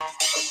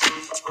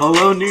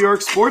Hello, New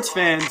York sports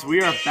fans.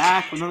 We are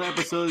back with another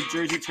episode of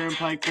Jersey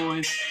Turnpike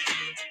Boys.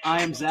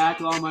 I am Zach,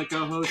 along with my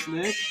co-host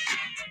Nick.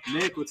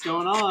 Nick, what's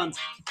going on?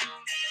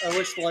 I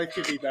wish life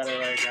could be better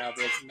right now,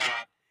 but it's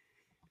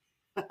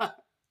not.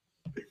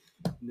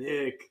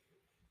 Nick.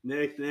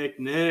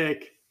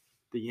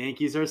 The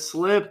Yankees are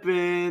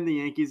slipping. The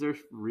Yankees are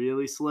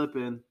really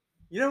slipping.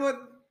 You know what?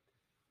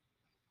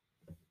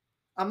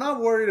 I'm not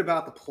worried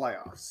about the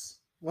playoffs.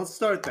 Let's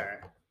start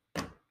there.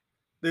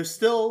 They're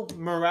still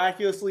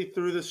miraculously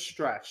through the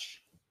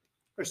stretch.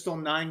 They're still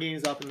 9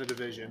 games up in the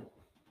division.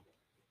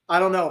 I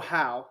don't know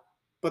how,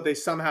 but they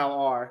somehow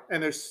are.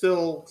 And they're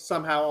still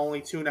somehow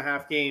only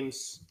 2.5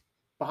 games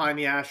behind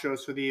the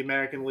Astros for the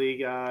American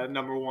League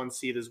number 1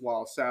 seed as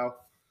well. So,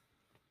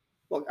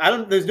 look,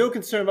 there's no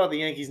concern about the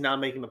Yankees not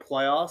making the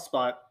playoffs,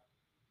 but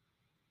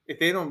if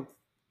they don't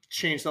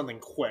change something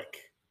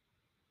quick,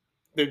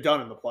 they're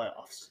done in the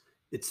playoffs.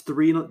 It's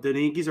the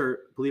Yankees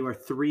are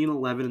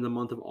 3-11 in the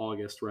month of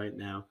August right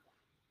now.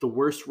 The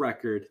worst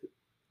record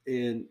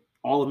in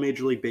all of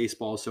Major League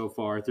Baseball so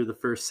far through the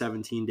first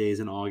 17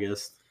 days in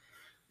August.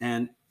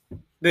 And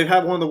they've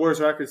had one of the worst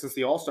records since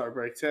the All-Star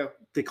break, too.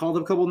 They called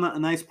up a couple of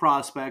nice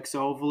prospects, so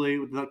hopefully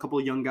with a couple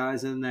of young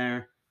guys in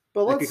there,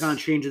 that could kind of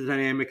change the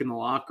dynamic in the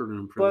locker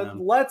room for them.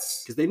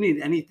 Because they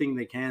need anything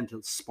they can to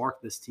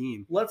spark this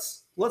team.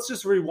 Let's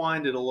just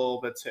rewind it a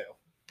little bit, too.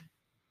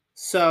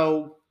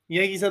 So,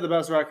 Yankees had the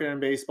best record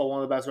in baseball,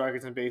 one of the best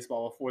records in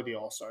baseball before the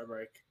All-Star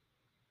break.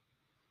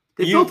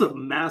 They built a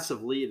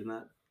massive lead in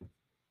that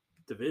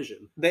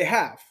division. They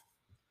have.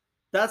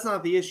 That's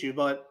not the issue,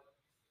 but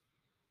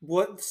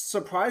what's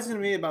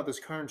surprising me about this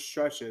current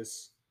stretch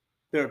is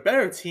they're a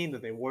better team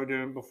than they were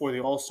before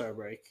the All-Star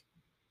break.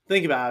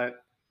 Think about it.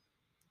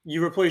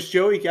 You replace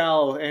Joey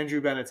Gallo with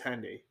Andrew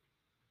Benintendi.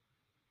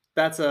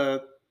 That's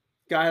a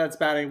guy that's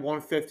batting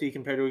 150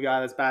 compared to a guy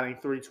that's batting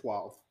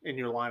 312 in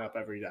your lineup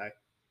every day.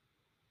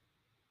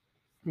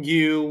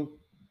 You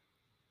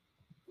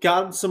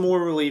got some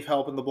more relief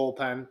help in the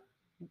bullpen,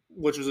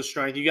 which was a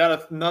strength. You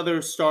got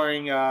another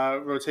starting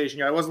rotation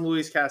guy. It wasn't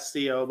Luis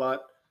Castillo,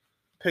 but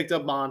picked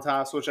up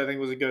Montas, which I think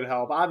was a good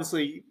help.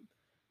 Obviously,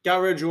 got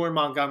rid of Jordan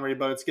Montgomery,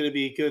 but it's going to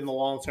be good in the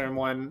long term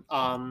when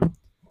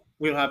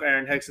we don't have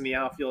Aaron Hicks in the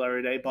outfield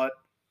every day. But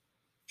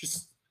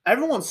just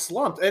everyone's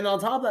slumped. And on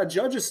top of that,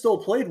 Judge has still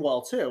played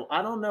well, too.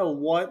 I don't know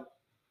what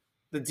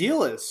the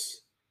deal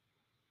is.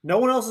 No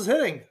one else is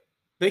hitting.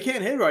 They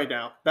can't hit right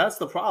now. That's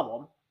the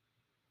problem.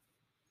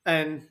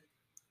 And,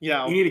 you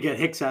need to get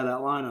Hicks out of that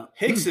lineup.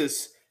 Hicks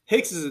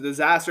is a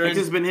disaster. Hicks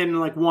has been hitting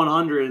like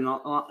 100 in the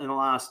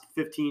last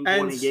 15,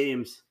 20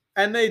 games.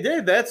 And they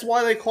did. That's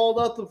why they called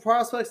up the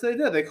prospects they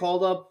did. They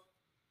called up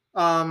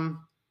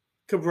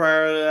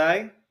Cabrera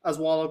today,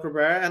 Oswaldo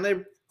Cabrera, and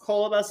they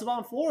called up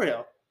Esteban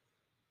Florio.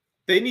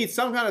 They need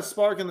some kind of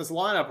spark in this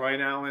lineup right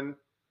now. And,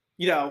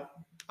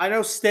 I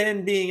know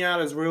Stan being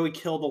out has really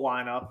killed the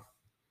lineup,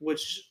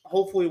 which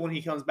hopefully when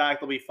he comes back,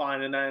 they'll be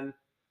fine. And then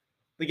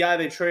the guy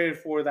they traded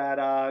for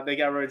that they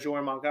got rid of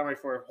Jordan Montgomery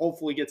for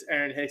hopefully gets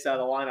Aaron Hicks out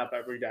of the lineup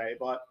every day.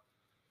 But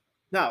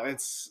no,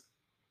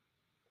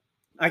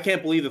 I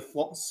can't believe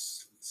the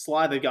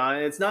slide they've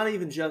gotten. It's not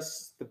even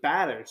just the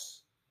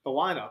batters, the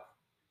lineup,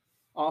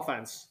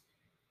 offense.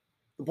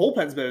 The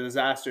bullpen's been a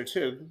disaster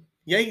too.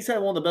 Yankees had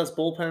one of the best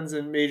bullpens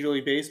in Major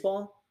League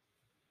Baseball.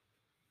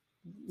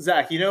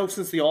 Zach,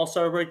 since the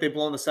All-Star break, they've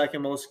blown the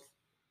second most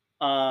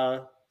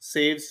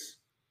saves,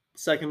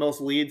 second most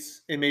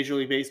leads in Major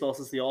League Baseball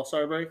since the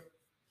All-Star break.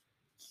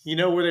 You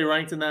know where they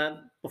ranked in that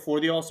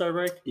before the All-Star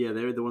break? Yeah,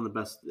 they were one of the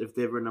best. If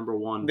they were number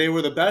one, they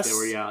were the best.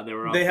 They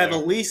were. They had the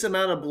least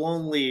amount of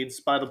blown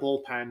leads by the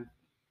bullpen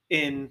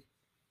in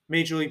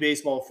Major League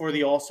Baseball before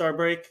the All-Star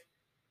break.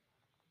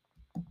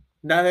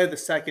 Now they have the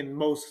second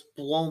most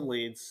blown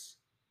leads,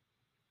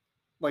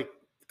 like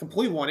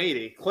complete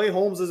 180. Clay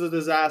Holmes is a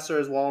disaster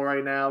as well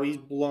right now. He's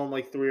blown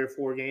like 3 or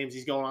 4 games.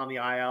 He's going on the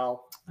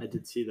IL. I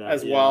did see that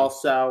as well.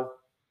 So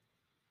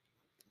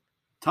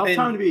tough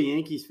time to be a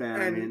Yankees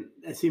fan. I mean,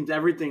 it seems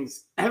everything.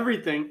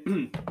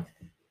 I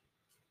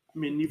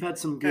mean, you've had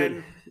some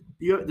good.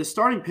 The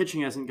starting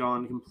pitching hasn't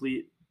gone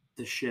complete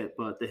to shit,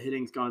 but the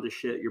hitting's gone to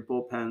shit. Your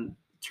bullpen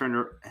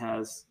Turner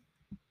has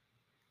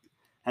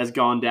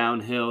gone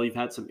downhill. You've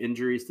had some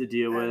injuries to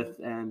deal with,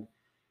 and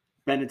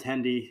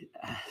Benintendi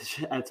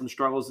had some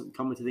struggles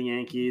coming to the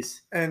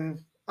Yankees.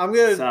 And I'm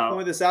going to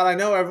point this out. I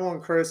know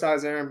everyone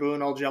criticized Aaron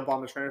Boone. I'll jump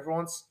on the train for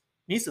once.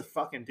 He needs to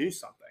fucking do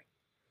something.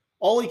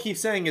 All he keeps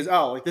saying is,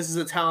 this is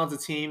a talented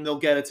team. They'll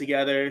get it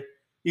together.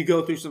 You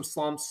go through some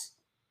slumps.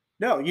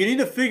 No, you need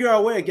to figure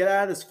out a way to get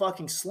out of this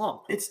fucking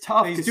slump. It's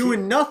tough. And he's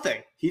doing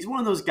nothing. He's one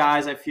of those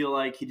guys, I feel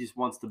like he just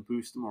wants to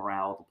boost the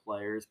morale of the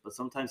players, but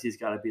sometimes he's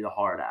got to be the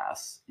hard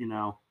ass,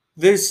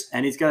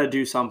 And he's got to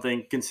do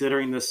something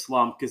considering this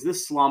slump, because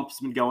this slump's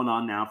been going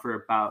on now for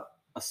about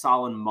a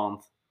solid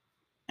month.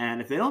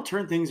 And if they don't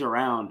turn things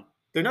around,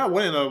 they're not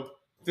winning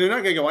they're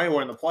not going to go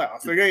anywhere in the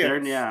playoffs. They're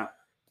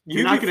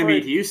not going to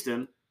beat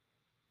Houston.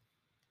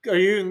 Are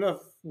you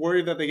enough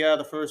worried that they get out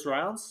of the first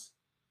rounds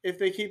if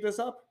they keep this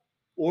up?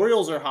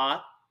 Orioles are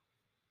hot.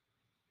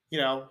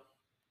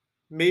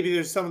 maybe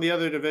there's some of the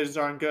other divisions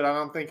aren't good. I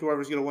don't think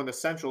whoever's going to win the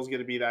Central is going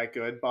to be that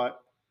good,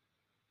 but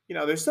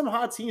there's some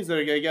hot teams that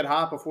are going to get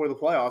hot before the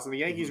playoffs, and the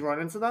Yankees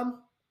run into them.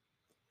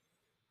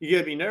 You got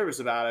to be nervous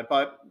about it,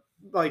 but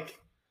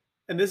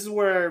and this is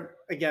where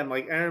again,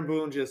 Aaron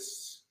Boone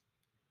just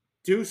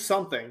do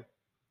something.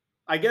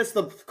 I guess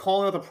the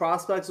calling out the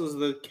prospects was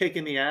the kick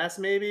in the ass,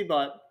 maybe,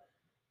 but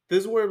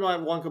this is where my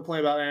one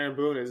complaint about Aaron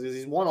Boone is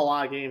he's won a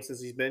lot of games since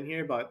he's been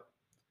here, but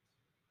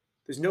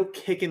there's no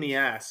kick in the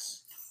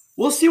ass.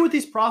 We'll see what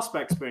these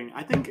prospects bring.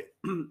 I think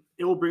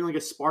it will bring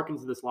a spark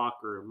into this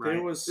locker room,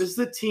 right? This is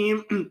a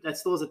team that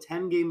still has a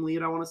 10-game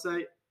lead, I want to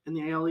say, in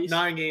the AL East.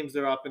 9 games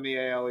they're up in the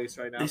AL East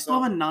right now. They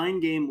still have a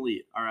 9-game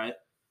lead, all right?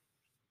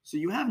 So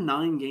you have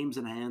 9 games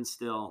in hand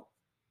still.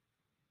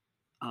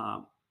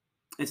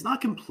 It's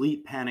not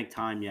complete panic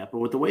time yet, but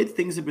with the way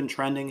things have been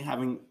trending,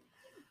 having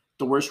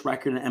the worst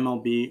record in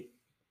MLB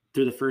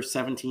through the first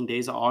 17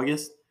 days of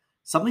August,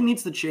 something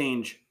needs to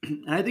change.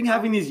 And I think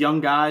having these young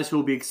guys who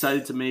will be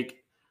excited to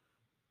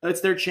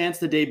it's their chance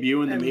to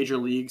debut in the major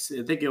leagues.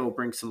 I think it will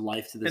bring some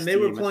life to this team.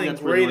 And they were playing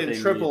great in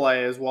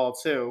AAA as well,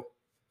 too.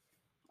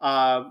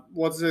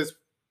 What's this?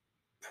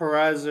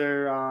 Perez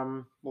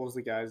or what was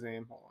the guy's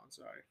name? Hold on,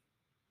 sorry.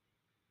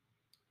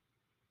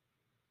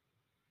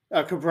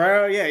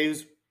 Cabrera, yeah, he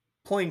was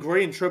playing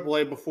great in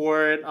AAA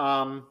before it.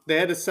 They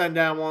had to send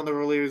down one of the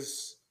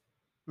relievers,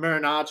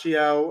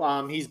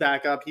 Marinaccio. He's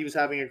back up. He was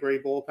having a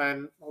great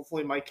bullpen.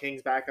 Hopefully Mike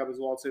King's back up as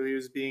well, too. He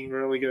was being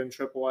really good in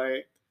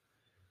AAA.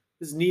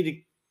 Just need to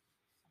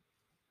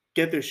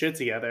get their shit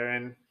together.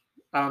 And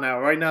I don't know.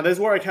 Right now, this is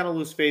where I kind of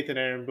lose faith in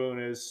Aaron Boone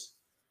is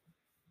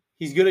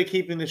he's good at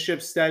keeping the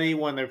ship steady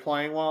when they're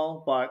playing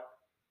well, but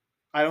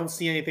I don't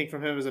see anything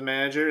from him as a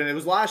manager. And it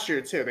was last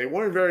year, too. They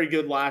weren't very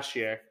good last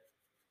year.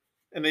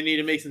 And they need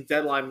to make some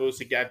deadline moves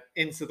to get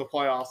into the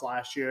playoffs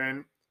last year.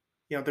 And,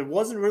 there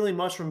wasn't really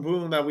much from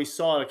Boone that we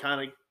saw to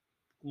kind of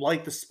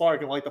light the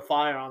spark and light the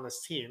fire on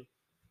this team.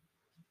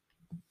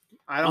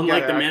 I don't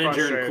Unlike the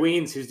manager in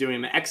Queens, who's doing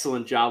an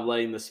excellent job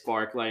lighting the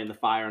spark, lighting the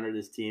fire under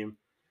this team,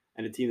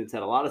 and a team that's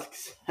had a lot of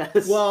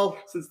success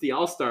since the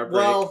All-Star break.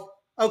 Well,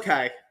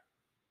 okay.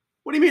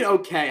 What do you mean,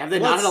 okay? Have they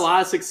not had a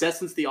lot of success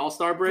since the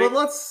All-Star break? But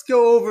let's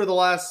go over the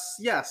last...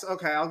 Yes,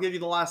 okay. I'll give you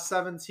the last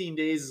 17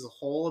 days as a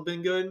whole have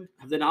been good.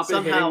 Have they not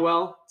been hitting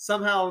well?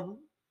 Somehow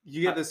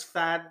you get this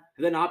fat...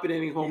 Have they not been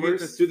hitting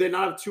homers? Do they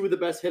not have 2 of the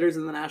best hitters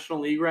in the National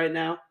League right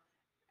now?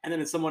 And then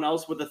it's someone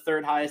else with the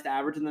 3rd highest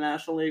average in the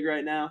National League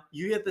right now?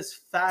 You get this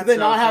fat... Do they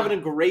not having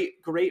a great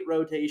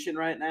rotation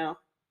right now?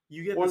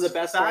 You get one of the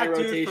best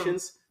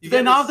rotations. Do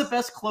they not have the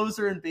best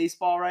closer in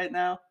baseball right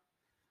now?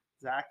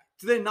 Zach?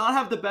 Do they not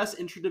have the best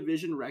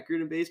intra-division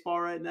record in baseball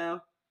right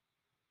now?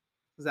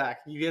 Zach,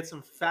 you get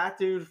some fat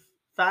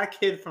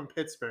kid from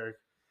Pittsburgh.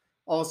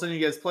 All of a sudden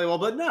you guys play well,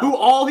 but no. Who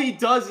all he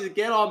does is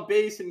get on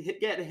base and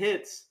get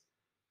hits.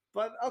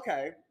 But,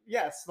 okay,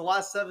 yes, the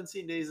last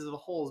 17 days as a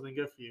whole has been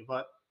good for you,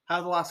 but how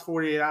have the last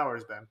 48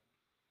 hours been?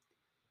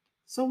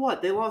 So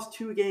what? They lost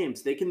 2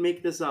 games. They can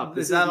make this up.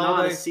 This is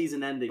not a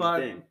season-ending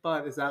thing.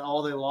 But is that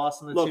all they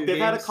lost in the 2 games? Look,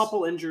 they've had a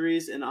couple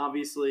injuries, and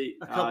obviously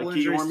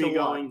Guillorme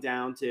going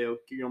down to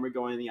Guillorme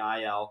going in the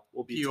IL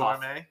will be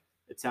tough.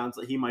 It sounds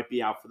like he might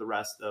be out for the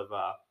rest of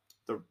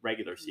the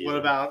regular season. What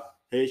about?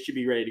 He should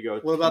be ready to go.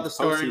 What about the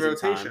starting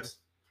rotation?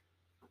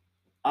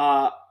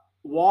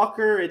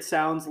 Walker, it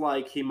sounds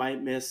like he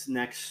might miss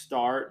next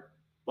start,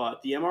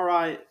 but the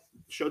MRI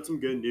showed some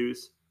good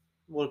news.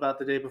 What about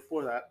the day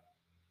before that?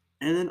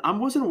 And then I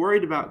wasn't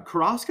worried about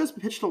Carrasco's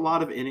pitched a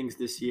lot of innings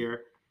this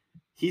year.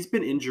 He's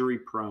been injury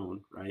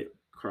prone, right?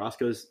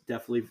 Carrasco's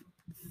definitely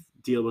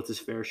dealt with his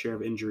fair share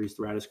of injuries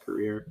throughout his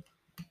career.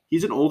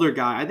 He's an older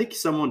guy. I think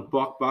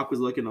Buck was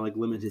looking to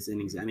limit his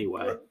innings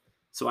anyway.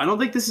 So I don't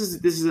think this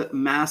is a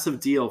massive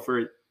deal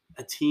for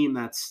a team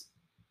that's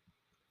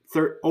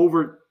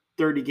over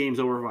 30 games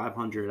over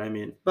 500. I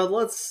mean, but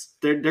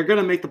they're going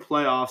to make the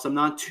playoffs. I'm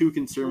not too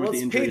concerned with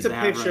the injuries they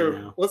have right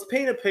now. Let's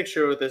paint a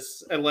picture with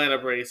this Atlanta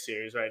Braves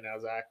series right now,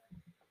 Zach.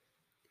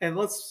 And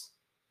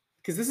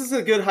because this is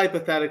a good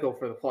hypothetical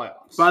for the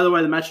playoffs. By the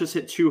way, the Mets just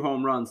hit 2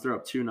 home runs. They're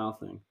up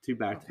 2-0. 2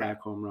 back-to-back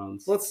home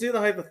runs. Let's do the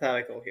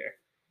hypothetical here.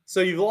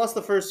 So you've lost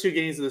the first 2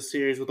 games of the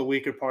series with a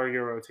weaker part of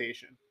your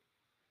rotation.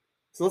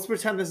 So let's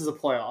pretend this is a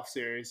playoff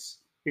series.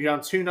 You're down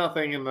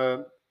 2-0 in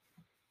the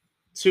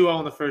 2-0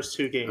 in the first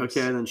 2 games.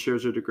 Okay, and then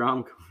Scherzer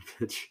DeGrom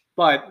pitch.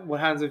 But what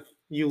happens if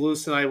you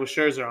lose tonight with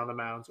Scherzer on the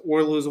mound,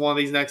 or lose one of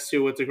these next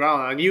 2 with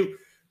DeGrom on?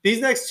 These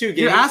next 2 games.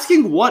 You're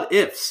asking what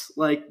ifs,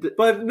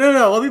 But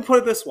no. Let me put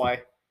it this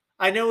way.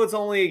 I know it's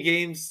only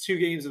 2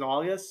 games in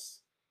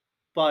August,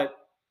 but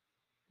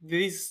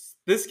this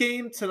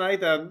game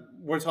tonight that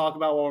we're talking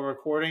about while we're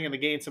recording, and the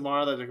game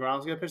tomorrow that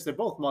DeGrom's going to pitch, they're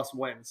both must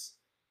wins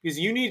because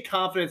you need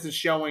confidence in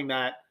showing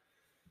that,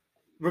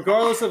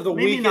 regardless of the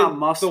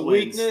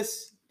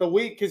weakness.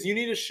 Because you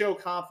need to show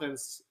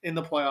confidence in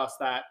the playoffs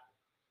that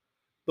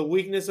the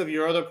weakness of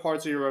your other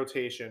parts of your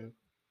rotation,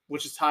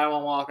 which is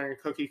Taijuan Walker and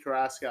Cookie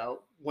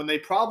Carrasco, when they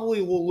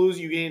probably will lose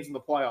you games in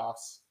the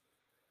playoffs,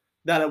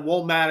 that it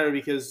won't matter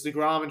because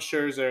DeGrom and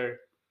Scherzer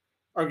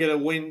are going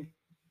to win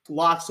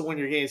locks to win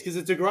your games. Because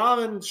if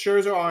DeGrom and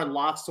Scherzer aren't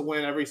locks to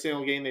win every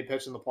single game they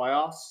pitch in the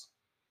playoffs,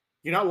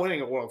 you're not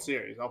winning a World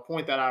Series. I'll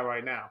point that out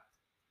right now.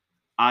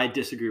 I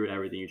disagree with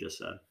everything you just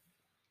said.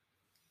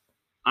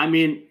 I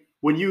mean,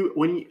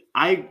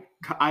 I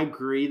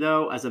agree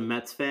though, as a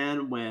Mets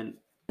fan, when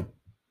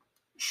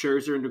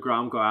Scherzer and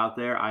DeGrom go out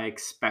there, I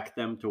expect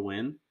them to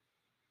win.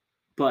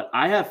 But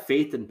I have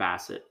faith in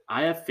Bassett.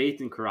 I have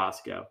faith in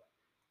Carrasco.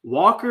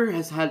 Walker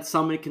has had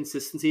some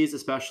inconsistencies,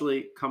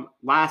 especially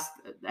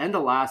end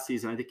of last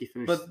season. I think he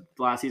finished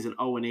last season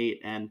 0-8,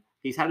 and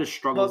he's had his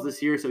struggles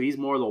this year, so he's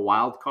more the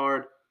wild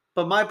card.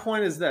 But my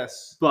point is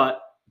this.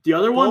 But the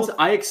other ones,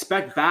 I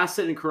expect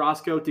Bassett and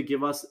Carrasco to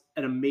give us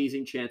an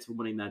amazing chance of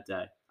winning that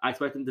day. I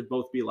expect them to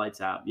both be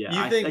lights out.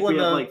 Yeah, you think when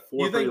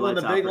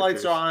the big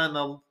lights are on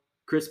and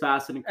Chris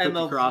Bassett and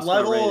the Carrasco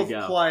level are ready of to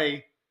go.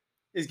 Play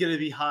is going to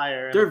be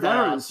higher. They're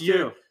veterans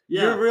too.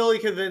 You're really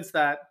convinced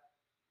that.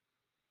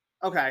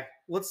 Okay,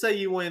 let's say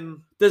you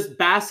win. Does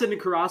Bassett and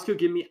Carrasco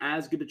give me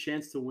as good a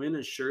chance to win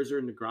as Scherzer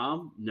and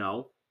DeGrom?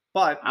 No,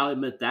 but I'll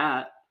admit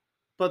that.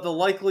 But the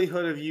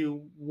likelihood of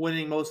you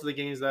winning most of the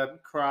games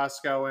that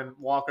Carrasco and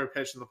Walker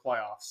pitch in the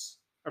playoffs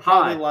are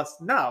probably less.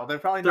 No, they're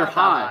probably not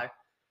high.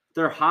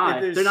 They're high.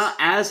 They're not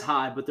as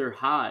high, but they're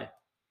high.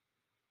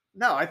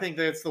 No, I think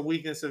that's the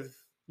weakness of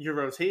your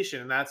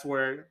rotation, and that's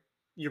where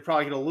you're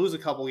probably going to lose a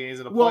couple games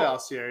in a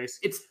playoff series.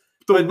 It's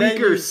the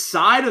weaker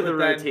side of the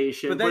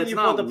rotation, but then it's you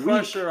not put the weak.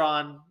 pressure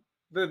on.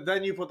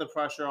 Then you put the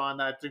pressure on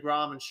that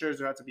DeGrom and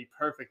Scherzer have to be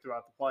perfect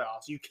throughout the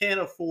playoffs. You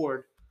cannot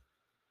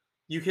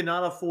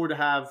afford to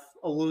have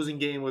a losing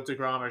game with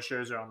DeGrom or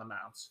Scherzer on the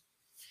mounds.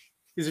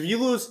 Because if you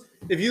lose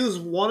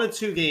 1 or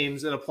 2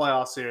 games in a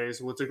playoff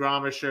series with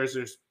DeGrom or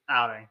Scherzer's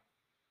outing,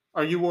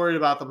 are you worried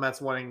about the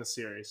Mets winning the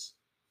series?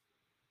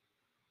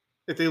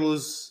 If they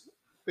lose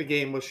a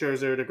game with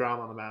Scherzer or DeGrom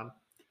on the mound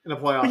in a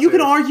playoff But you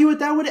series. can argue with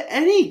that with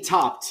any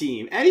top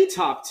team. Any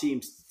top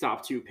team's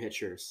top 2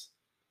 pitchers.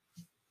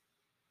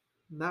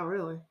 Not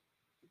really.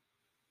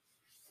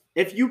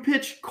 If you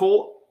pitch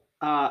Cole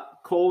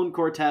and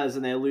Cortez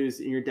and they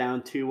lose and you're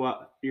down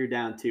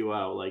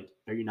 2-0, like,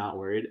 are you not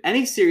worried?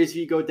 Any series if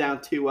you go down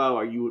 2-0,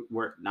 are you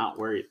not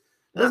worried?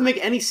 That doesn't make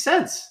any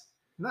sense.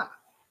 Nah.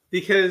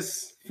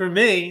 Because for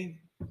me,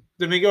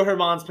 Domingo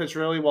Germán's pitched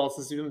really well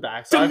since he's been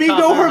back. So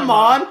Domingo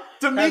Germán?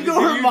 Domingo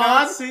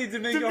Germán?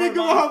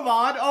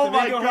 Oh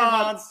my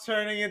God. Germán's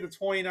turning into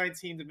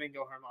 2019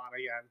 Domingo Germán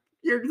again.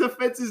 Your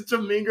defense is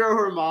Domingo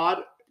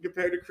Germán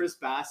compared to Chris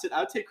Bassett. I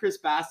would take Chris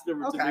Bassett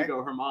over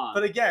Domingo Germán.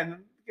 But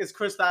again, is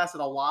Chris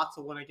Bassett a lock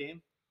to win a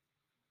game?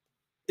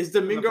 Is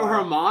Domingo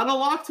Germán a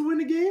lock to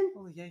win a game?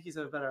 Well, the Yankees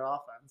have a better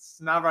offense.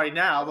 Not right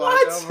now, but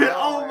what?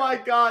 Overall, oh my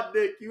God,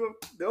 Nick, you have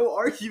no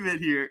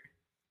argument here.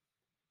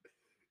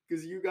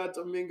 Because you got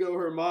Domingo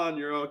Germán,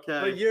 you're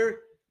okay. But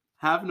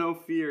have no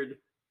fear.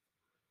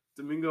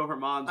 Domingo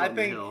Germán's on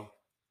the hill.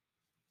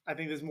 I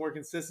think there's more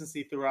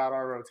consistency throughout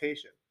our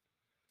rotation.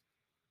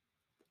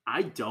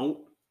 I don't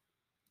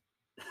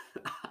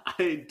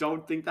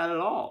think that at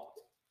all.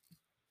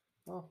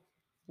 Well,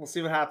 we'll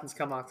see what happens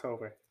come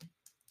October.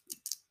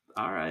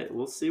 All right,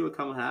 we'll see what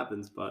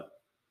happens, but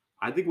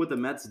I think what the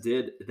Mets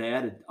did, they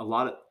added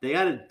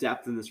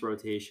depth in this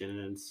rotation,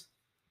 and it's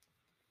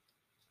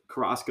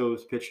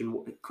Carrasco's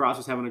pitching.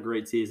 Carrasco's having a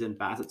great season.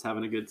 Bassett's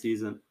having a good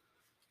season.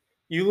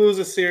 You lose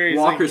a series.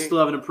 Walker's still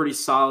having a pretty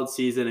solid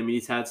season. I mean,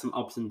 he's had some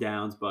ups and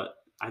downs, but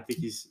I think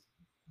he's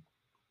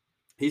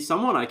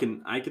someone I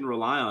can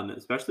rely on,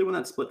 especially when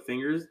that split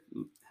fingers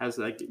has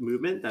that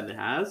movement that it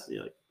has.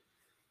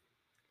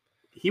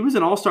 He was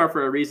an all-star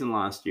for a reason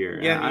last year.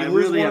 Yeah, I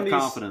really have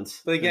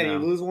confidence. But again, you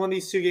lose one of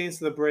these 2 games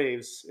to the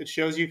Braves. It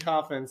shows you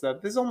confidence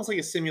that this is almost like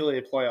a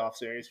simulated playoff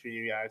series for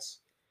you guys.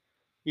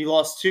 You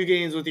lost 2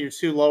 games with your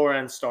 2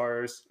 lower-end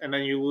starters, and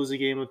then you lose a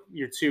game with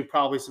your 2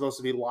 probably supposed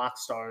to be lock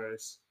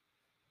starters.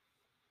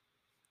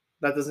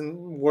 That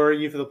doesn't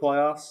worry you for the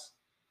playoffs?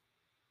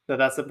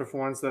 That's the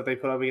performance that they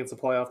put up against a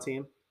playoff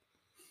team?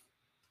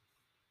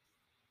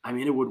 I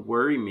mean, it would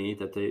worry me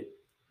that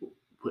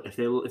if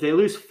they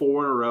lose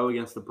 4 in a row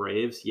against the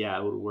Braves, yeah,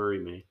 it would worry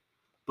me.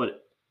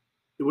 But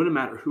it wouldn't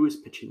matter who is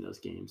pitching those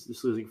games.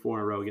 Just losing 4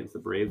 in a row against the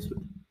Braves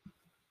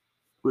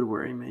would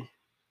worry me.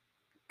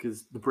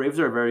 Because the Braves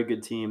are a very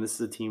good team. This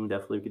is a team we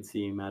definitely could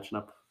see matching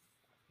up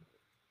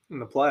in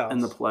the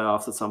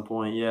playoffs at some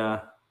point.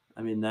 Yeah,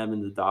 I mean, them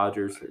and the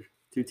Dodgers are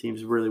 2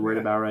 teams we're really worried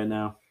about right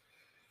now.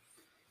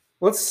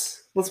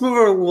 Let's move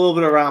a little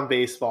bit around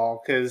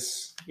baseball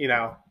because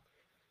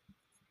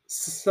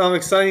some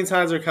exciting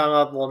times are coming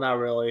up. Well, not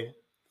really.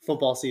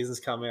 Football season's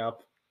coming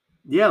up.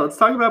 Yeah, let's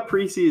talk about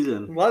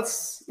preseason.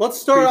 Let's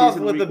start off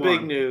with the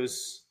big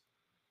news.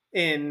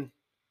 In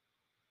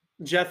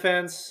Jet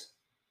fans,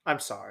 I'm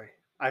sorry.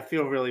 I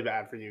feel really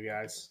bad for you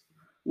guys.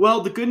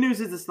 Well, the good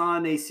news is it's not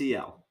an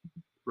ACL,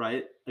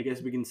 right? I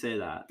guess we can say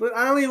that. But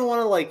I don't even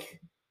want to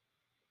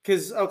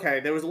because,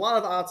 okay, there was a lot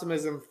of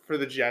optimism for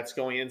the Jets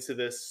going into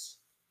this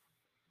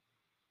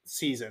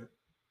season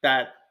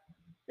that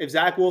if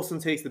Zach Wilson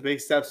takes the big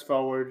steps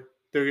forward,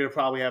 they're going to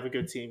probably have a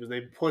good team because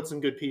they put some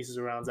good pieces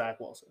around Zach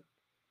Wilson.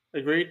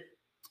 Agreed?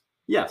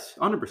 Yes,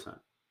 100%.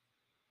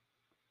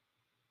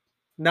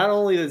 Not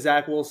only did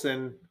Zach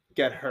Wilson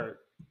get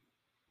hurt,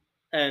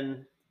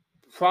 and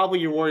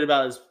probably you're worried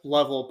about his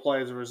level of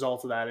play as a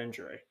result of that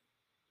injury.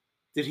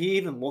 Did he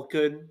even look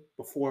good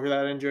before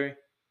that injury?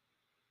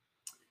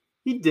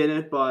 He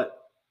didn't,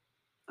 but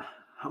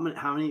how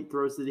many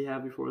throws did he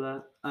have before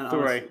that?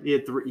 Three. He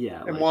had 3.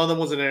 Yeah, and one of them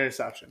was an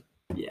interception.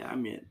 Yeah, I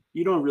mean,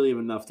 you don't really have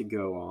enough to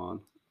go on.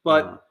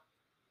 But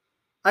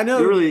I know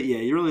you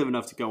really have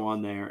enough to go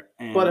on there.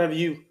 And but have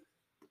you?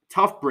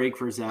 Tough break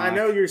for Zach. I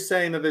know you're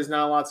saying that there's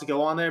not a lot to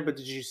go on there, but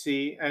did you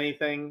see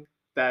anything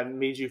that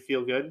made you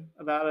feel good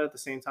about it at the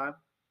same time?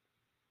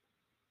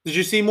 Did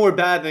you see more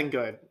bad than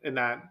good in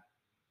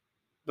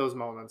those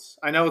moments?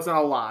 I know it's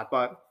not a lot,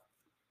 but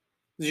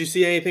did you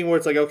see anything where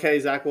it's like, okay,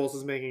 Zach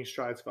Wilson's making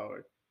strides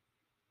forward?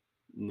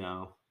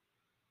 No.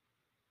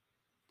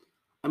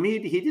 I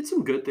mean, he did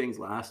some good things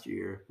last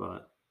year,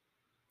 but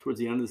towards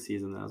the end of the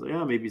season, I was like,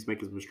 yeah, maybe he's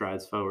making some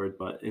strides forward.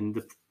 But in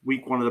the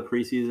week 1 of the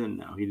preseason,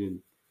 no, he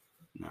didn't.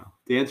 No.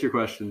 To answer your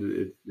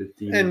question,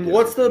 and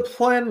what's the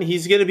plan?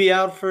 He's going to be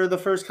out for the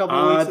first couple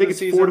of weeks. I think it's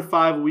season? 4 to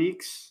 5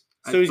 weeks.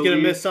 So he's going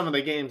to miss some of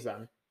the games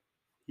then.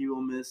 He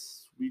will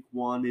miss week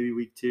 1, maybe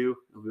week 2.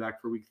 He'll be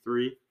back for week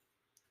 3.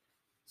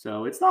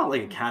 So it's not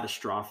like a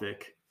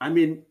catastrophic. I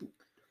mean,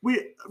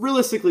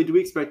 realistically, do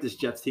we expect this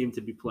Jets team to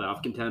be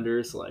playoff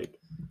contenders? Like,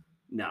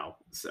 no.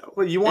 So,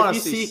 but you want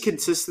to see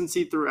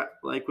consistency through,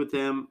 like with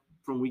him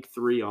from week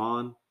 3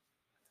 on.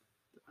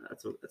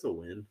 That's a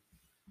win.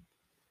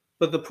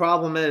 But the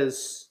problem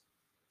is,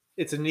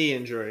 it's a knee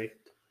injury,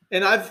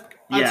 and I've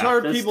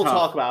heard people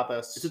talk about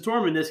this. It's a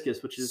torn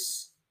meniscus, which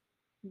is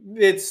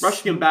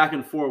rushing him back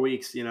in 4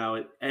 weeks. You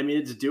know,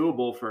 it's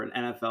doable for an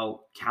NFL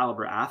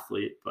caliber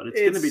athlete, but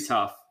it's going to be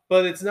tough.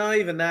 But it's not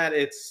even that;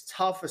 it's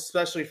tough,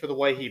 especially for the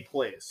way he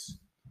plays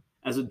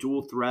as a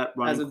dual threat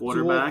running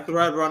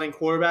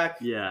quarterback.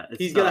 Yeah,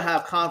 he's going to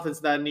have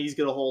confidence that knee's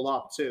going to hold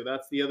up too.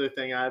 That's the other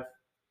thing I've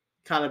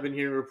kind of been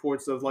hearing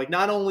reports of, like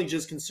not only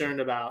just concerned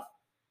about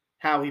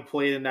how he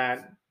played in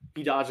that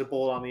he dodged a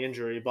bullet on the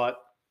injury, but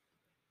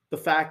the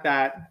fact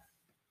that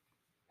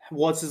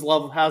what's his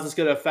level, how's this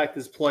going to affect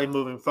his play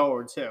moving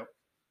forward too?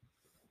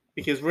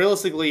 Because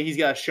realistically, he's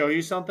got to show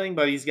you something,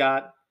 but he's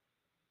got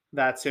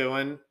that too.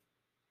 And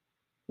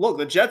look,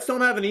 the Jets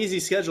don't have an easy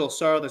schedule to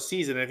start of the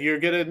season. If you're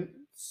going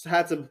to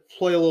have to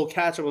play a little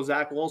catch-up with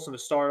Zach Wilson to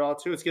start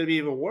off too, it's going to be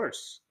even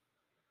worse.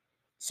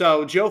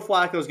 So Joe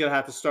Flacco is going to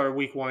have to start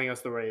week 1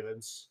 against the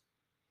Ravens.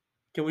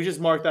 Can we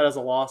just mark that as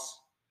a loss?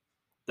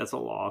 That's a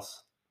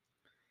loss.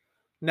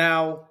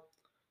 Now,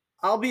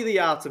 I'll be the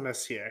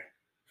optimist here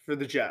for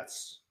the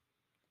Jets.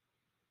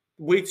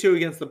 Week 2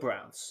 against the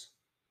Browns.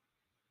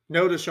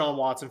 No Deshaun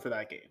Watson for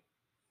that game.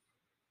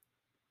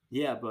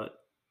 Yeah, but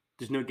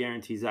there's no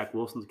guarantee Zach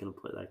Wilson's going to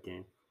play that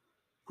game.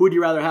 Who would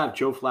you rather have,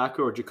 Joe Flacco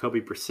or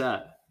Jacoby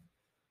Brissett?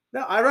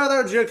 No, I'd rather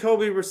have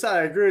Jacoby Brissett.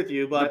 I agree with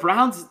you, but the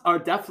Browns are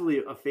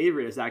definitely a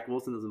favorite if Zach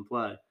Wilson doesn't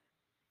play.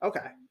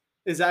 Okay.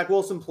 If Zach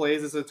Wilson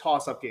plays, it's a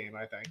toss-up game,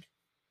 I think.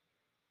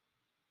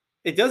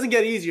 It doesn't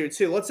get easier,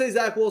 too. Let's say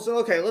Zach Wilson,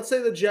 okay, let's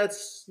say the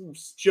Jets,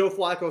 Joe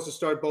Flacco has to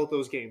start both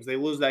those games. They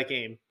lose that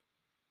game.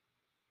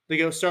 They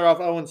go start off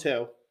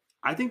 0-2.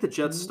 I think the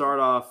Jets start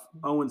off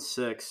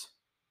 0-6.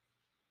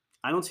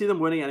 I don't see them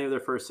winning any of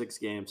their first 6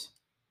 games.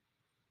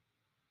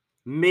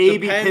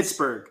 Maybe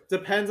Pittsburgh.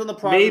 Depends on the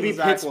progress of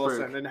Zach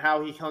Wilson and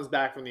how he comes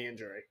back from the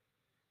injury.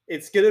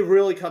 It's going to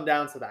really come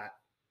down to that.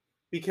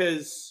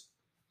 Because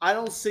I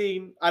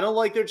don't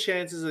like their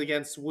chances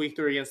against week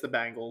 3 against the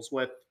Bengals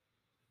with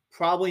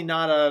probably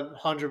not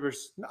 100%.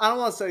 I don't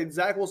want to say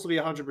Zach Wilson will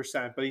be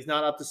 100%, but he's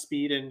not up to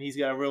speed, and he's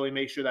got to really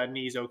make sure that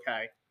knee's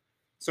okay.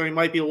 So he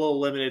might be a little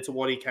limited to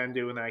what he can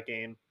do in that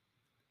game.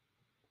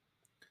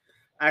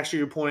 Actually,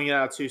 you're pointing it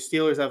out, too.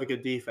 Steelers have a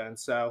good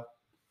defense, so.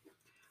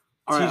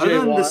 All right, other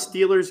than the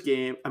Steelers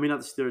game,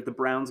 the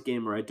Browns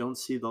game where I don't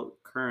see the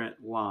current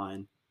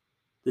line,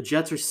 the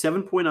Jets are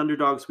 7-point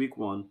underdogs week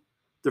 1.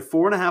 They're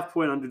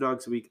 4.5-point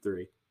underdogs week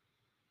 3.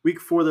 Week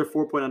 4, they're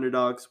 4-point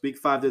underdogs. Week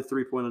 5, they're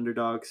 3-point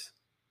underdogs.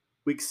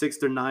 Week 6,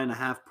 they're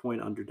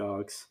 9.5-point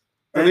underdogs.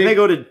 Then they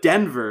go to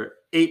Denver,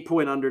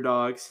 8-point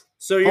underdogs.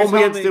 So you're home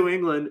against New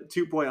England,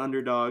 2-point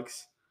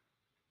underdogs.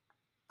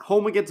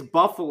 Home against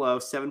Buffalo,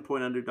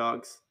 7-point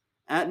underdogs.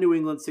 At New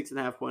England,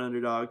 6.5-point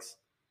underdogs.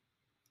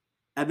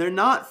 And they're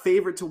not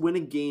favored to win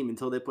a game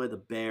until they play the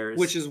Bears.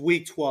 Which is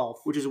week 12.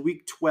 Which is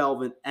week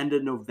 12 and end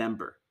of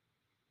November.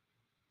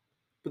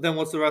 But then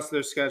what's the rest of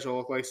their schedule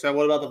look like? So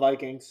what about the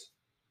Vikings?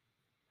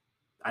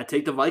 I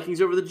take the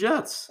Vikings over the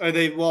Jets. Are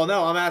they? Well,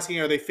 no, I'm asking,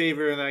 are they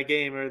favored in that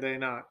game or are they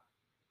not?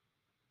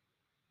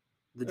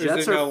 The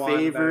Jets are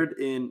favored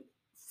in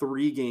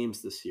 3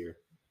 games this year.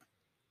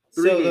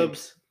 3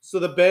 games. So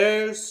the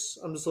Bears,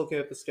 I'm just looking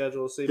at the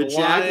schedule. See, the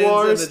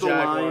Jaguars, the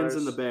Lions,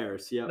 and the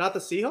Bears. Yeah. Not the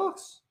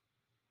Seahawks?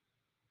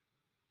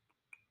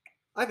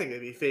 I think they'd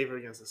be favored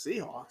against the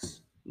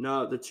Seahawks.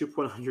 No, the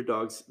 2-point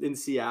underdogs in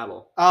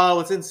Seattle. Oh,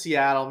 it's in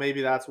Seattle.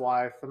 Maybe that's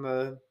why. From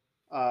the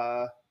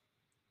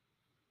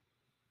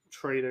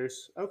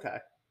Traders. Okay.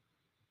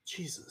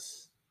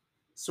 Jesus.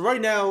 So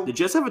right now, They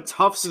just have a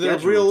tough they're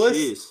schedule.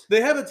 realistic. Jeez.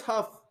 They have a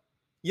tough.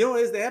 You know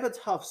what it is? They have a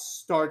tough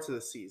start to the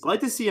I'd season.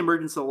 like to see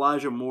Emergence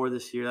Elijah Moore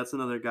this year. That's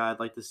another guy I'd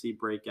like to see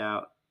break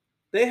out.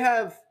 They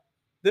have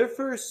their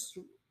first,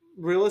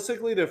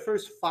 realistically, their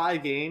first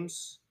 5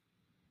 games.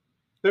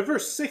 Their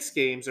first 6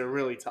 games are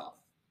really tough.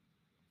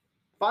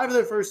 5 of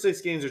their first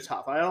 6 games are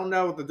tough. I don't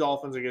know if the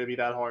Dolphins are going to be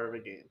that hard of a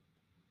game.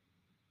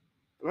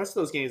 The rest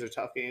of those games are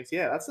tough games.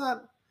 Yeah, that's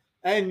not.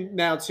 And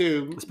now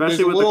too,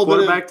 Especially with the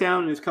quarterback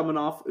down who's coming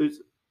off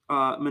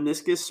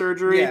meniscus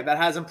surgery. Yeah, that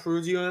hasn't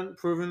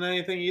proven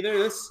anything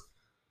either.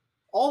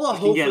 All the It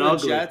can hope get for the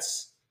ugly.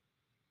 Jets.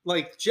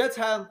 Like Jets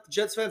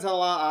fans had a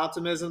lot of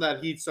optimism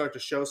that he'd start to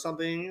show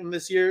something in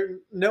this year,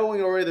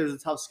 knowing already there's a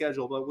tough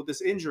schedule. But with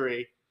this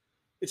injury,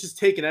 it's just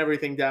taken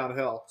everything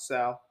downhill.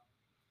 So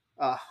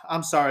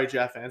I'm sorry,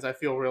 Jet fans. I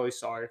feel really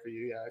sorry for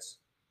you guys.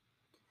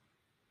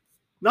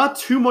 Not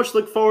too much to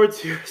look forward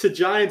to as a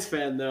Giants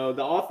fan, though.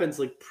 The offense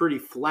looked pretty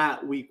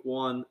flat week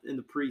 1 in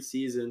the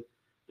preseason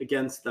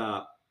against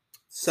the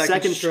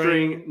second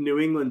string New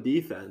England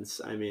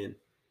defense. I mean,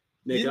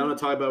 Nick, I don't want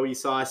to talk about what you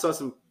saw. I saw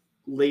some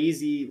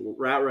lazy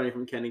route running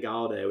from Kenny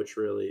Galladay, which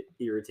really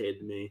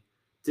irritated me.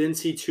 Didn't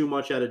see too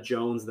much out of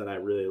Jones that I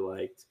really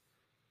liked.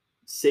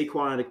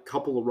 Saquon had a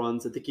couple of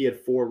runs. I think he had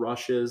 4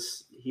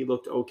 rushes. He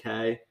looked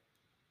okay.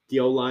 The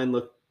O-line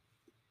looked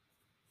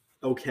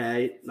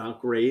okay,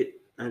 not great.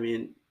 I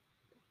mean,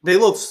 they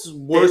looked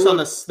worse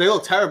they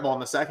looked terrible on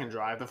the second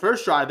drive. The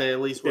first drive, they at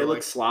least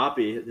looked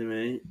sloppy to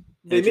me.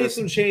 They made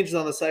some changes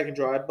on the second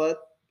drive, but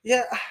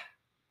yeah,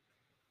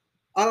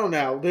 I don't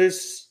know.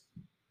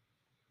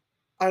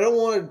 I don't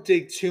want to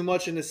dig too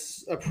much into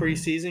a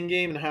preseason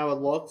game and how it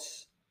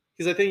looks,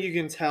 because I think you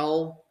can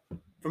tell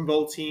from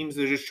both teams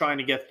they're just trying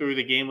to get through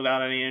the game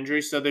without any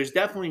injuries. So there's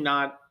definitely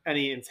not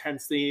any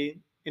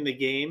intensity in the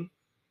game.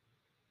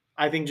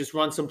 I think just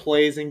run some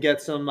plays and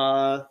get some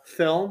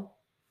film.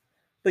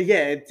 But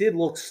yeah, it did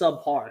look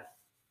subpar.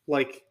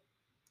 Like,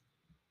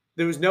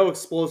 there was no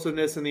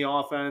explosiveness in the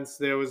offense.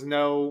 There was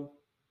no,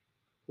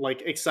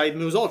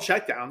 excitement. It was all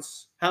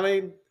checkdowns. How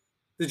many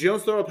 – did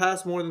Jones throw a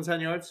pass more than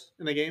 10 yards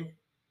in the game?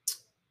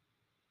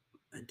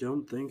 I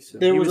don't think so.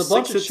 There was a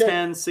bunch of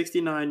 10,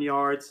 69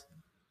 yards,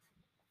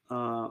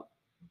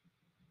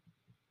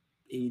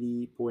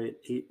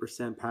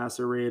 80.8%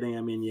 passer rating.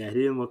 I mean, yeah, he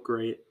didn't look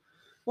great.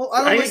 Well,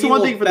 I guess the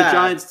one thing for the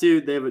Giants, too,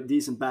 they have a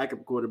decent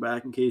backup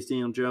quarterback in case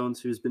Daniel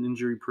Jones, who's been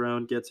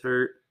injury-prone, gets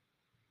hurt.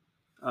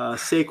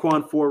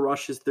 Saquon, 4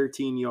 rushes,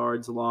 13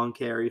 yards, long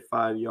carry,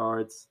 5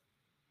 yards.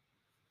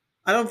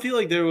 I don't feel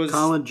like there was...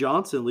 Colin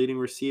Johnson, leading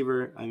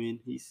receiver. I mean,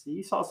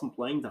 he saw some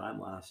playing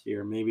time last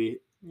year. Maybe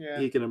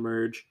he can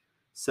emerge.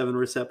 7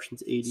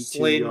 receptions, 82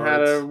 Slayton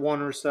yards. had a 1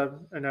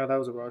 reception. No, that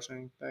was a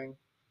rushing thing.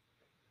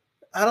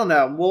 I don't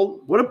know. Well,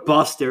 what a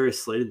bust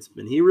Darius Slayton's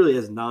been. He really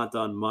has not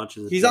done much.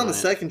 He's on the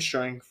second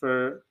string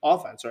for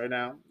offense right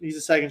now. He's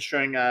a second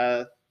string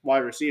wide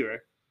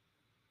receiver.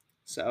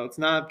 So it's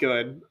not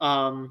good.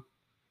 Yeah,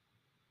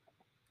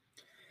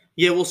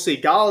 we'll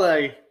see.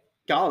 Galladay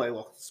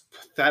looks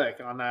pathetic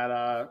on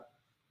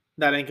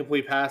that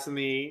incomplete pass in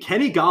the...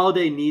 Kenny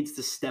Galladay needs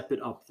to step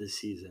it up this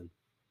season.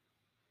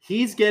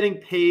 He's getting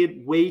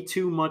paid way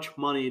too much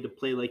money to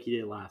play like he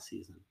did last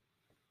season.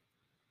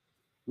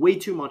 Way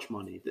too much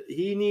money.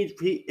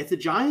 If the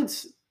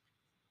Giants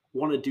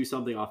want to do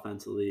something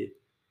offensively,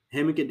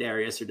 him and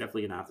Kadarius are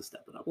definitely going to have to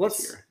step it up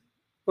this year.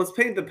 Let's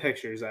paint the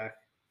picture, Zach,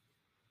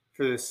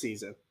 for this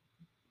season.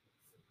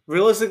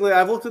 Realistically,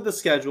 I've looked at the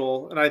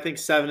schedule, and I think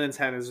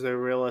 7-10 is their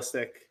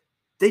realistic.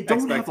 They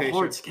don't have a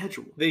hard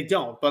schedule. They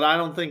don't, but I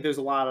don't think there's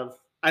a lot of...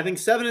 I think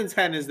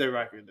 7-10 is their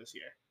record this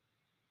year.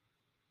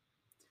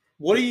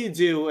 What do you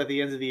do at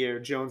the end of the year?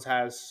 Jones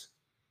has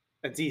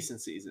a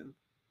decent season.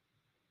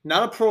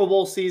 Not a Pro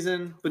Bowl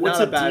season, but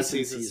not a bad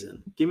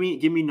season. Give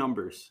me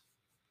numbers.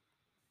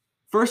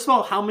 First of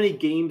all, how many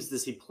games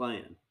does he play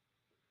in?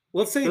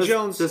 Let's say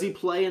does he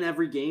play in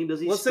every game? Does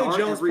he let's start say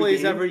Jones every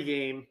plays game? every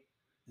game.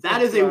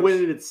 That is a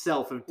win in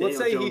itself if Daniel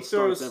Jones he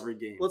starts every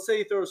game. Let's say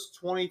he throws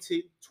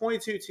 22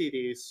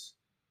 TDs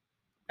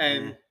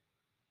and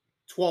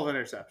 12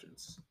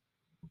 interceptions.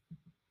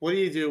 What do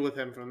you do with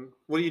him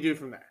what do you do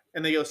from there?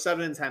 And they go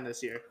 7-10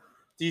 this year.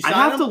 Do you sign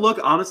I have him? to look,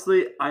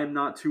 honestly, I am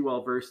not too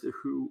well versed in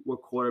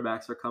what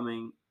quarterbacks are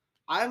coming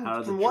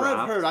From what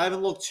I've heard, I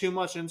haven't looked too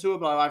much into it,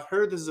 but I've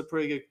heard this is a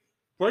pretty good...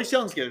 Bryce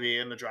Young's going to be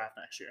in the draft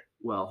next year.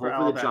 Well,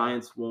 hopefully the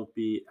Giants won't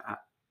be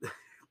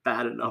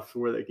bad enough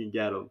where they can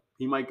get him.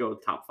 He might go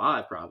top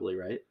 5 probably,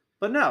 right?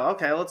 But no,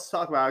 okay, let's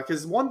talk about it.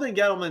 Because one thing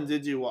Gettleman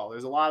did do well,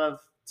 there's a lot of,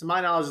 to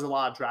my knowledge, there's a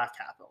lot of draft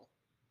capital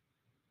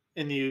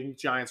in the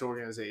Giants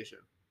organization.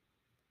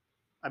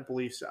 I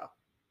believe so.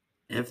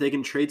 And if they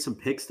can trade some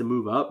picks to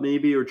move up,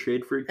 maybe, or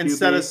trade for a QB.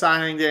 Instead of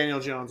signing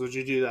Daniel Jones, would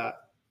you do that?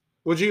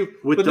 Would you?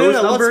 With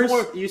those numbers,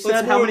 you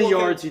said how many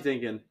yards you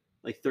thinking?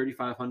 Like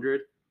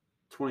 3,500?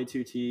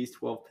 22 T's,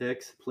 12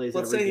 picks, plays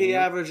Let's every say game. he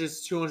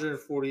averages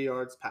 240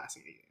 yards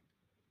passing a game.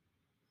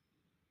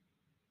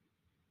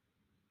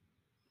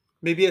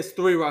 Maybe he has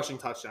 3 rushing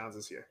touchdowns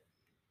this year.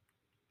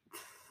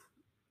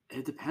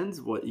 It depends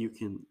what you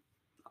can.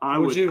 I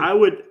Would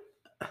would.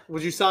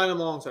 Would you sign him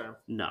long term?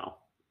 No.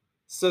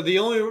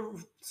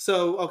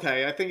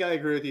 Okay, I think I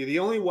agree with you. The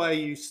only way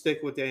you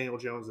stick with Daniel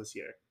Jones this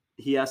year,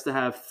 He has to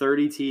have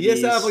 30 TDs. he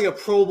has to have like a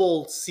Pro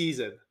Bowl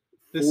season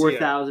this year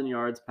 4,000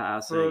 yards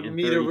passing for and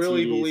me 30 to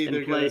really TDs believe and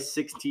they're play good.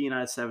 16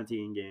 out of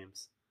 17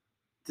 games.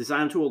 To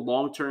sign him to a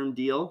long-term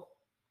deal,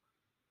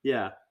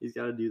 yeah, he's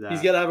got to do that.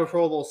 He's got to have a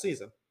Pro Bowl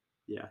season.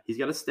 Yeah, he's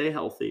got to stay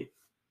healthy.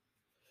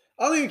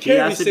 I don't even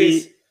care if he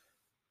stays.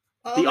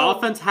 The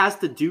offense has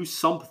to do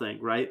something,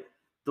 right?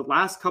 The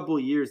last couple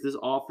of years, this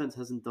offense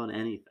hasn't done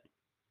anything.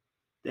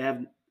 They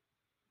have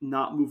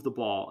not moved the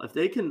ball. If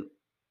they can,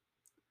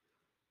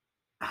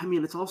 I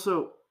mean, it's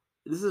also,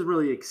 this is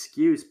really an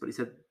excuse, but he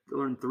said they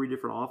learned 3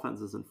 different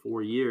offenses in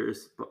 4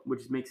 years,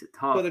 which makes it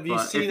tough. But if he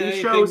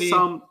shows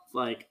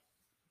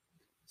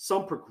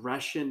some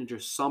progression and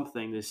just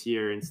something this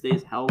year and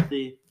stays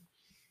healthy,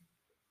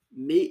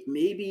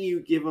 maybe you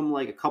give him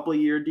like a couple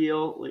year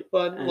deal,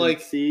 But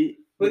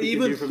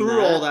even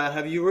through all that,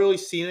 have you really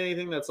seen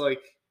anything that's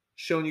like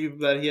shown you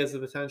that he has the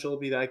potential to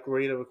be that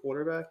great of a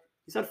quarterback?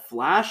 He's had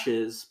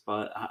flashes,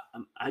 but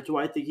do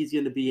I think he's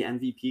going to be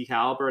MVP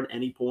caliber at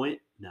any point?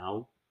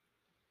 No.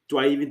 Do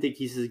I even think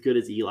he's as good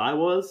as Eli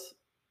was?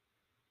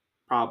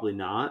 Probably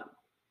not.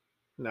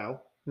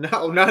 No,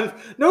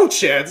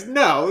 chance.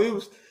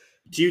 No.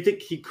 Do you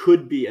think he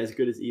could be as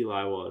good as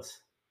Eli was?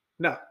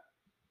 No.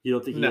 You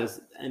don't think he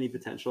has any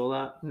potential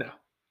of that? No.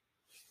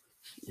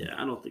 Yeah,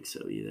 I don't think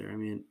so either. I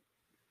mean,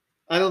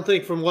 I don't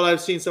think from what I've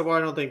seen so far,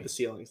 I don't think the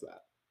ceiling's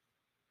that.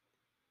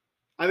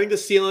 I think the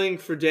ceiling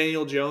for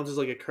Daniel Jones is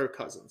like a Kirk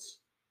Cousins.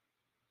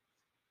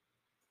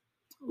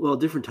 Well,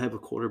 different type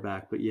of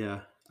quarterback, but yeah.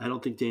 I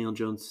don't think Daniel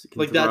Jones can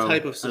like throw that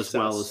type of success. As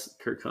well as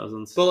Kirk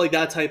Cousins. But like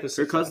that type of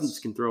success. Kirk Cousins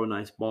can throw a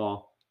nice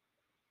ball.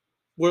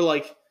 Where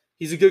like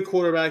he's a good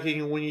quarterback, he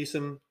can win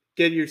you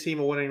get your team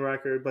a winning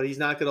record, but he's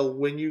not going to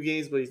win you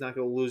games, but he's not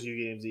going to lose you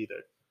games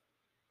either.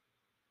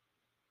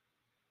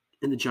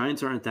 And the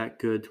Giants aren't that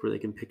good to where they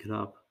can pick it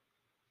up.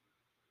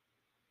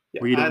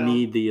 Yeah, where you don't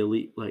need the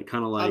elite,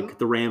 kind of like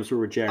the Rams were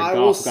with Jared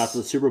Goff who got to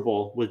the Super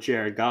Bowl with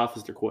Jared Goff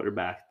as their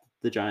quarterback.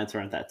 The Giants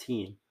aren't that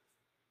team.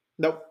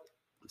 Nope.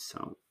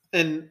 So,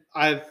 and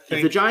I think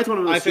if the Giants want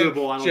to win the Super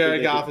Bowl, I don't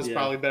Jared Goff is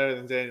probably better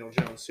than Daniel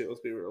Jones too. Let's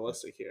be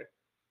realistic here.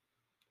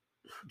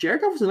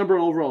 Jared Goff was the number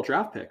 1 overall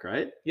draft pick,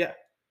 right? Yeah.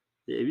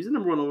 Yeah, he was the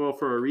number 1 overall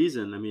for a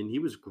reason. I mean, he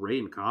was great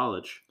in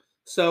college.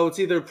 So it's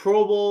either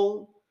Pro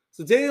Bowl.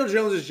 So Daniel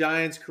Jones'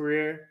 Giants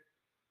career,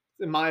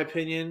 in my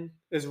opinion,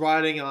 is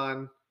riding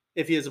on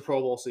if he has a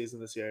Pro Bowl season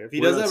this year. If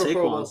he doesn't have a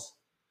Pro Bowl,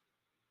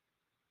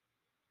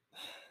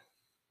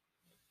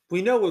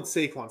 we know what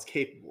Saquon's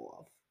capable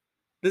of.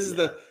 This is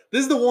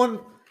the one.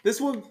 This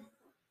one.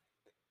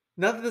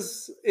 Not that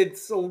this.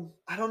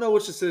 I don't know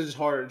which decision is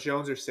harder,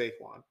 Jones or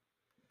Saquon.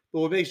 But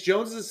what makes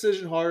Jones'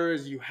 decision harder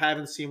is you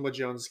haven't seen what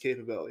Jones'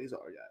 capabilities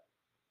are yet.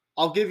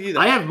 I'll give you that.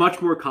 I have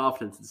much more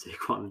confidence in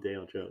Saquon than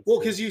Daniel Jones. Well,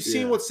 because you've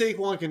seen what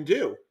Saquon can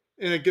do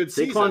in a good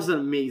season. Saquon's an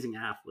amazing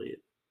athlete.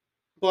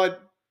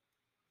 But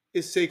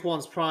is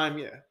Saquon's prime?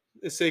 Yeah.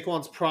 Is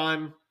Saquon's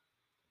prime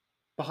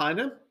behind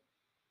him?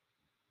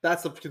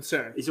 That's the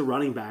concern. He's a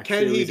running back.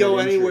 Can he go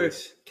anywhere?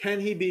 Can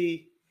he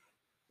be?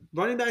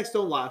 Running backs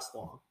don't last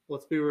long.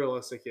 Let's be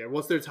realistic here.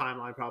 What's their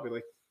timeline? Probably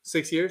like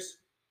 6 years?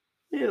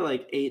 Yeah,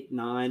 like 8,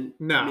 9,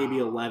 maybe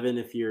 11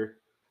 if you're...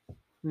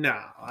 No,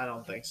 I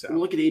don't think so.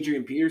 Look at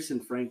Adrian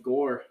Peterson, Frank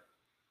Gore.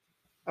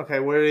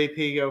 Okay, where did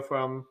AP go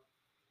from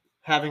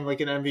having like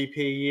an MVP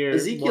year?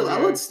 Ezekiel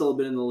Elliott's still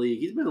been in the league.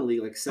 He's been in the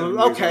league like 7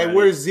 years already.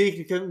 Where's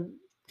Zeke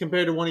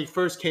compared to when he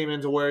first came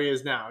into where he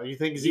is now? You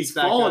think Zeke's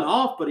fallen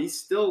off, but he's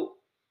still...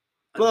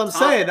 But I'm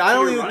saying, I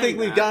don't even think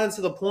we've gotten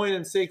to the point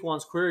in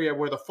Saquon's career yet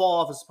where the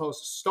fall off is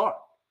supposed to start.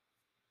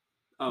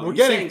 Oh, we're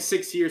getting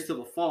 6 years to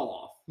the fall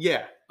off.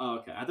 Yeah. Oh,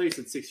 okay. I thought you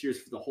said 6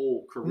 years for the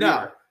whole career.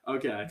 No.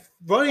 Okay.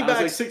 Running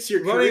backs, like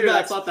 6-year career.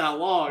 That's not that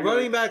long.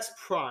 Running backs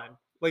prime,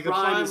 like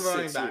prime a prime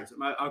running back.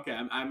 Okay,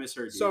 I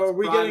misheard you. So are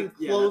we getting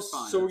close?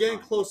 So we're getting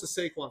close to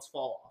Saquon's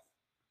fall off.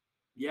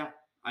 Yeah,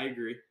 I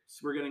agree.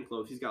 So we're getting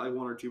close. He's got like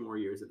 1 or 2 more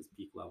years at his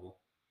peak level.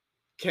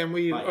 Are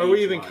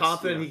we even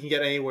confident he can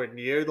get anywhere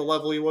near the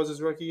level he was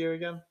his rookie year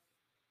again?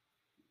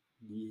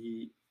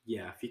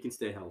 Yeah, if he can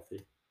stay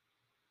healthy.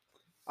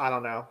 I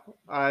don't know.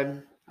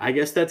 I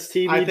guess that's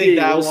TBD. I think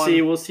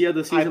we'll see how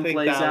the season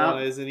plays out. That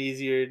one is an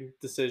easier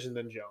decision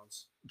than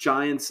Jones.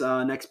 Giants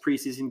next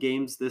preseason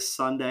games this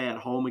Sunday at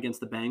home against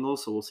the Bengals,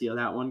 so we'll see how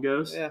that one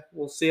goes. Yeah,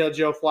 we'll see how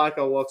Joe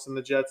Flacco looks in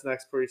the Jets'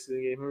 next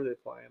preseason game. Who are they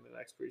playing in the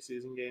next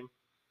preseason game?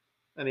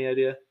 Any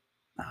idea?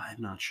 I'm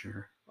not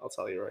sure. I'll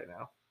tell you right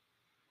now.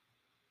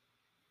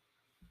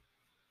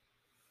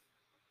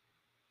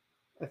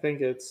 I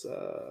think it's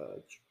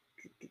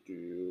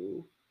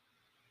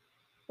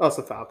it's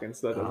the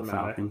Falcons. That doesn't matter.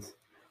 Falcons.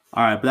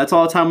 All right, but that's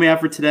all the time we have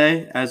for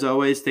today. As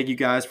always, thank you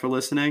guys for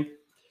listening.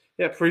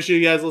 Yeah, appreciate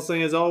you guys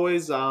listening as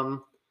always.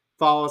 Follow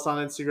us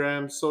on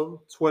Instagram,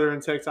 Twitter,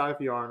 and TikTok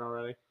if you aren't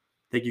already.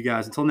 Thank you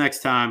guys. Until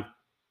next time.